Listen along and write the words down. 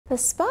The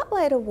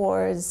Spotlight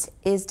Awards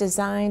is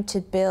designed to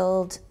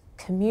build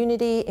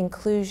community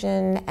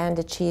inclusion and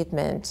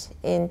achievement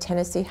in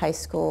Tennessee high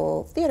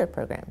school theater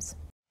programs.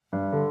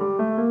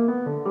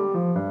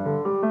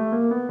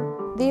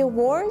 The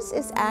awards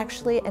is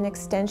actually an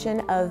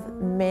extension of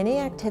many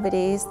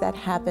activities that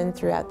happen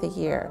throughout the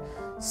year.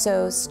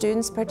 So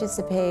students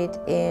participate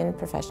in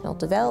professional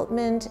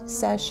development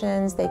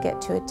sessions, they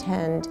get to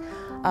attend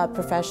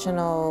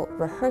professional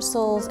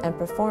rehearsals and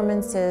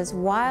performances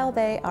while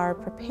they are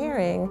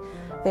preparing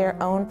their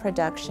own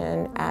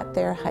production at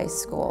their high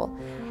school.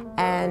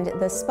 And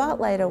the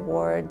Spotlight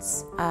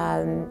Awards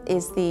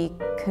is the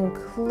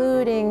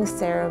concluding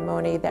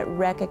ceremony that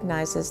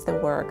recognizes the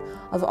work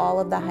of all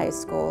of the high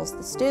schools,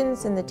 the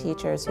students and the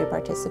teachers who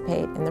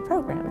participate in the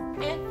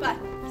program. And 5,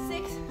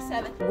 6,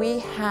 7. We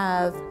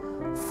have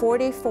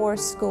 44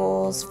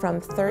 schools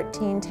from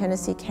 13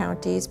 Tennessee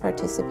counties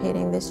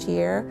participating this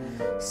year.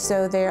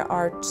 So there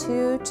are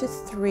 2 to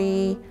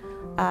 3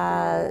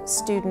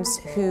 students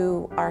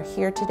who are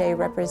here today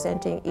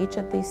representing each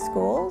of these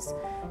schools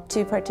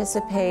to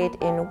participate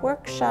in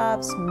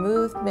workshops,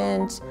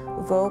 movement,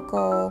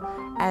 vocal,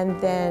 and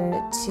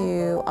then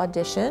to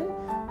audition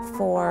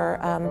for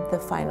the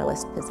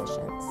finalist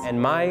positions.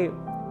 And my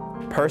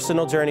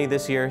personal journey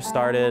this year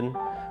started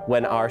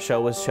when our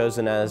show was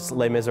chosen as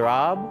Les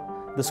Miserables,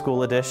 the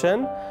school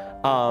edition.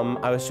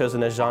 I was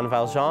chosen as Jean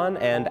Valjean,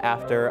 and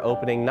after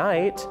opening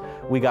night,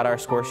 we got our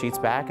score sheets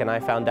back, and I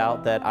found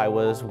out that I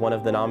was one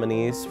of the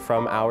nominees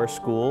from our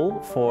school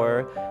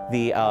for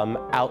the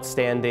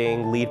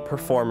outstanding lead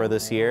performer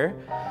this year.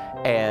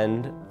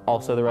 And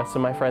also the rest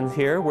of my friends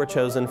here were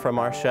chosen from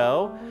our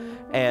show,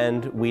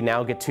 and we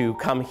now get to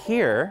come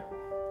here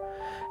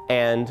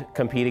and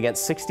compete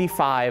against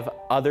 65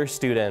 other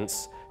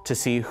students to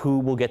see who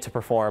will get to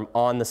perform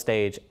on the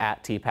stage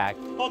at TPAC.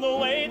 On the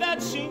way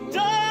that she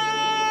does.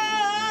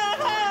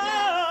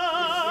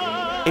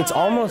 It's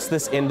almost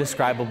this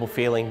indescribable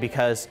feeling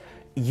because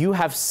you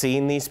have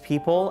seen these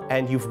people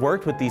and you've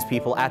worked with these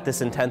people at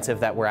this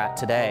intensive that we're at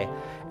today,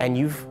 and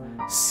you've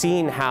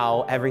seen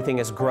how everything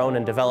has grown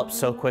and developed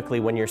so quickly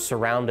when you're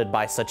surrounded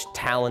by such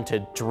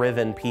talented,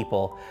 driven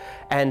people.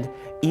 And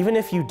even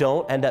if you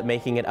don't end up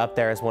making it up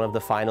there as one of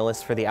the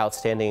finalists for the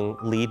Outstanding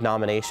Lead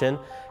nomination,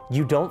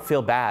 you don't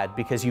feel bad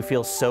because you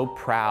feel so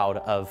proud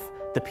of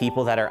the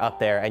people that are up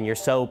there and you're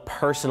so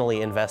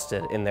personally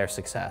invested in their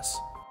success.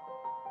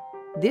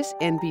 This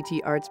NPT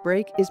Arts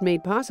Break is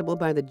made possible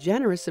by the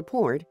generous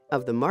support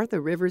of the Martha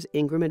Rivers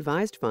Ingram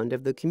Advised Fund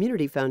of the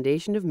Community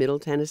Foundation of Middle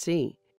Tennessee.